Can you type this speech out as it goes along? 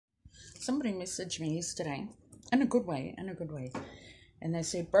somebody messaged me yesterday, in a good way, and they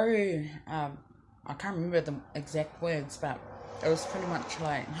said, bro, I can't remember the exact words, but it was pretty much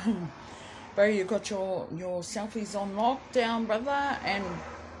like, bro, you got your selfies on lockdown, brother. And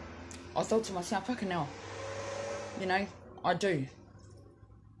I thought to myself, fucking hell, I do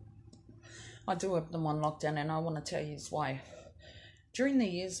have them on lockdown, and I want to tell you why. During the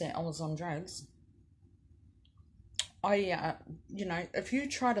years that I was on drugs, if you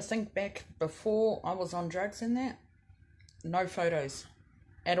try to think back before I was on drugs and that, no photos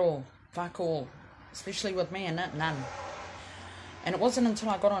at all, fuck all, especially with me and it, none. And it wasn't until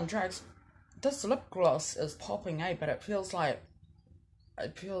I got on drugs, this lip gloss is popping, but it feels like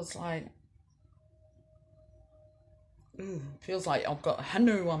I've got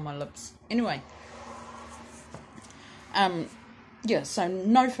hanu on my lips. Anyway, so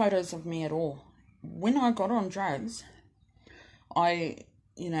no photos of me at all. When I got on drugs,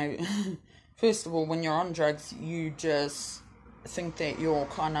 first of all, when you're on drugs, you just think that you're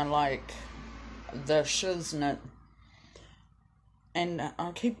kind of like the shiznit. And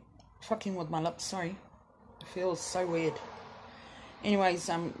I keep fucking with my lips, sorry. It feels so weird. Anyways,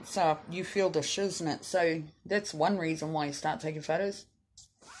 so you feel the shiznit. So that's one reason why you start taking photos.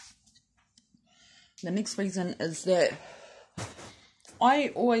 The next reason is that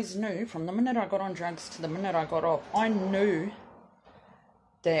I always knew, from the minute I got on drugs to the minute I got off, I knew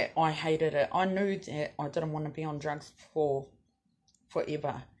that I hated it. I knew that I didn't want to be on drugs for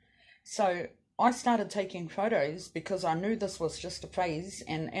forever. So I started taking photos because I knew this was just a phase.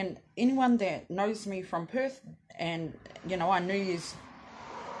 And anyone that knows me from Perth, and, I knew you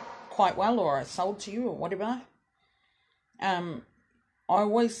quite well, or I sold to you or whatever, I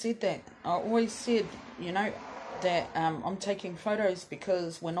always said that. I always said, that I'm taking photos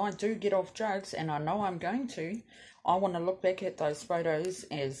because when I do get off drugs, and I know I'm going to, I want to look back at those photos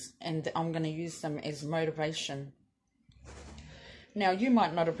and I'm going to use them as motivation. Now, you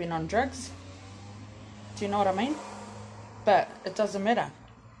might not have been on drugs. Do you know what I mean? But it doesn't matter.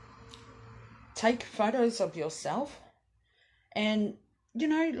 Take photos of yourself, and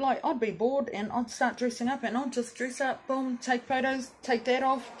I'd be bored and I'd start dressing up, and I'd just dress up, boom, take photos, take that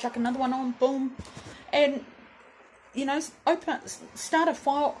off, chuck another one on, boom, and start a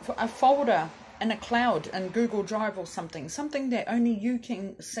folder in a cloud in Google Drive or something that only you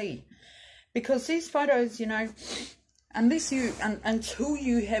can see, because these photos, until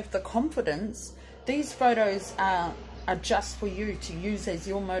you have the confidence, these photos are just for you to use as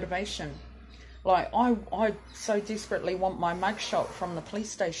your motivation. Like, I so desperately want my mugshot from the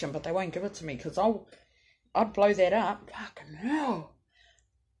police station, but they won't give it to me, because I'd blow that up. Fucking hell.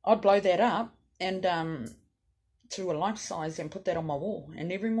 I'd blow that up and to a life size and put that on my wall.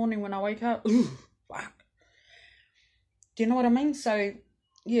 And every morning when I wake up, ooh, fuck. Do you know what I mean? So,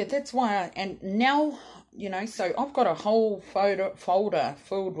 yeah, that's why. And now, so I've got a whole folder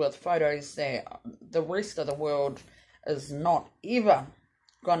filled with photos that the rest of the world is not ever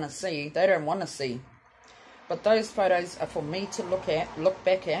gonna see. They don't want to see. But those photos are for me to look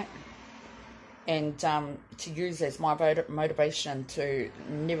back at, and to use as my motivation to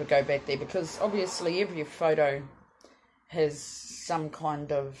never go back there, because obviously every photo has some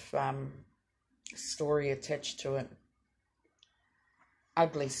kind of story attached to it.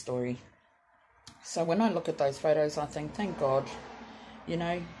 Ugly story. So when I look at those photos, I think, thank God,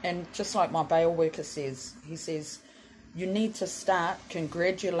 and just like my bail worker says, he says, you need to start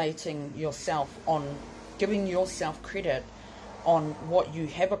congratulating yourself on giving yourself credit on what you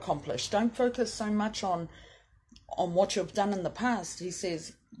have accomplished. Don't focus so much on what you've done in the past. He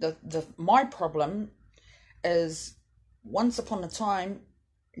says, my problem is, once upon a time,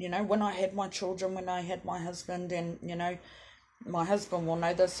 when I had my children, when I had my husband, and, my husband will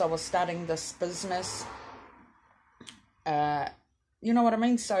know this, I was starting this business. You know what I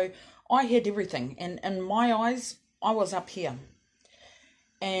mean? So I had everything. And in my eyes, I was up here.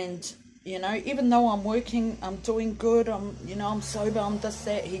 And, even though I'm working, I'm doing good, I'm sober, I'm this,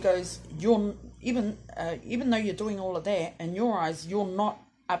 that. He goes, even though you're doing all of that, in your eyes, you're not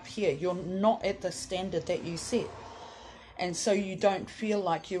up here. You're not at the standard that you set. And so you don't feel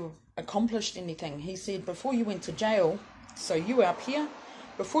like you've accomplished anything. He said, before you went to jail, so you were up here,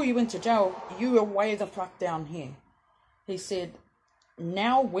 before you went to jail, you were way the fuck down here. He said,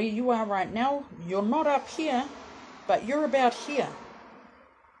 now where you are right now, you're not up here, but you're about here.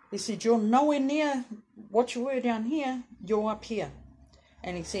 He said, you're nowhere near what you were down here, you're up here.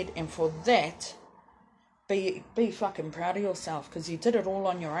 And he said, and for that, be fucking proud of yourself, because you did it all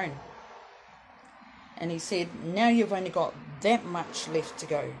on your own. And he said, now you've only got that much left to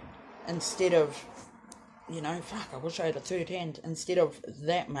go, instead of, you know, fuck, I wish I had a third hand instead of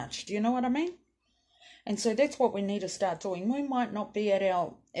that much. Do you know what I mean? And so that's what we need to start doing. We might not be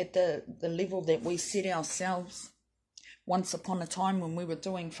at the level that we set ourselves once upon a time when we were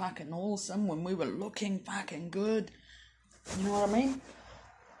doing fucking awesome, when we were looking fucking good. You know what I mean?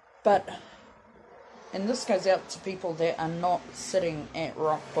 But, and this goes out to people that are not sitting at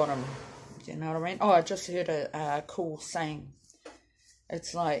rock bottom. Do you know what I mean? Oh, I just heard a cool saying.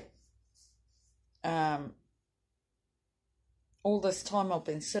 It's like, all this time I've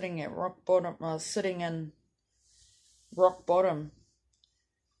been sitting at rock bottom, sitting in rock bottom,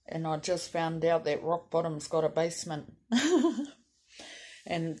 and I just found out that rock bottom's got a basement.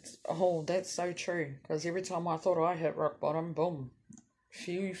 And, oh, that's so true, because every time I thought I hit rock bottom, boom,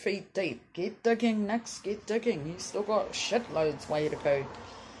 few feet deep. Get digging, Nix, get digging. You still got shitloads way to go.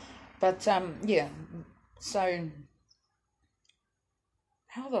 But, yeah, so,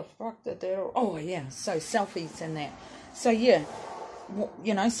 how the fuck did that all... Oh, yeah, so selfies and that. So, yeah,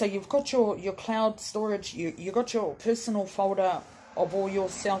 you know, so you've got your cloud storage, you got your personal folder of all your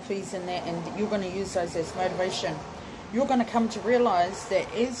selfies and that, and you're going to use those as motivation. You're going to come to realize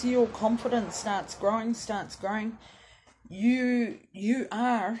that as your confidence starts growing, you've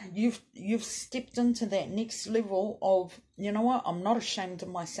stepped into that next level of, you know what, I'm not ashamed of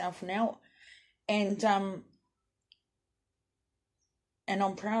myself now, and I'm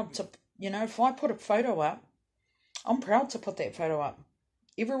proud to, you know, if I put a photo up, I'm proud to put that photo up.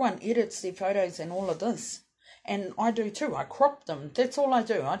 Everyone edits their photos and all of this. And I do too. I crop them. That's all I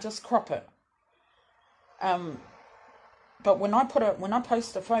do. I just crop it. But when I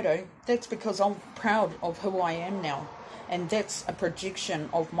post a photo, that's because I'm proud of who I am now. And that's a projection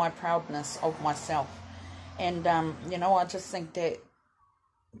of my proudness of myself. And, you know, I just think that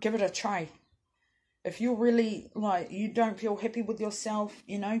give it a try. If you're really, like, you don't feel happy with yourself,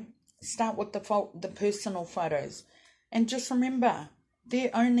 you know, start with the personal photos. And just remember,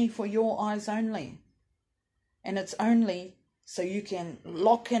 they're only for your eyes only. And it's only so you can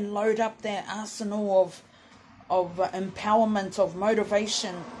lock and load up that arsenal of empowerment, of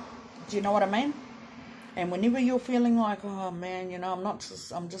motivation. Do you know what I mean? And whenever you're feeling like, oh man, you know,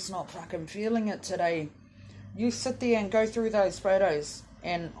 I'm just not fucking feeling it today, you sit there and go through those photos.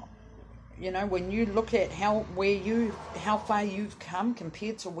 And, you know, when you look at how far you've come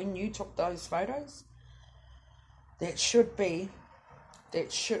compared to when you took those photos,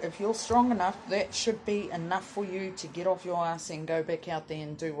 if you're strong enough, that should be enough for you to get off your ass and go back out there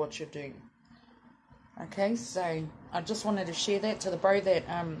and do what you do. Okay, so I just wanted to share that to the bro that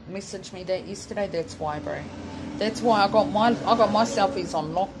messaged me that yesterday. That's why, bro. That's why I got my selfies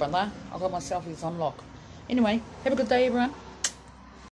on lock, brother. I got my selfies on lock. Anyway, have a good day, everyone.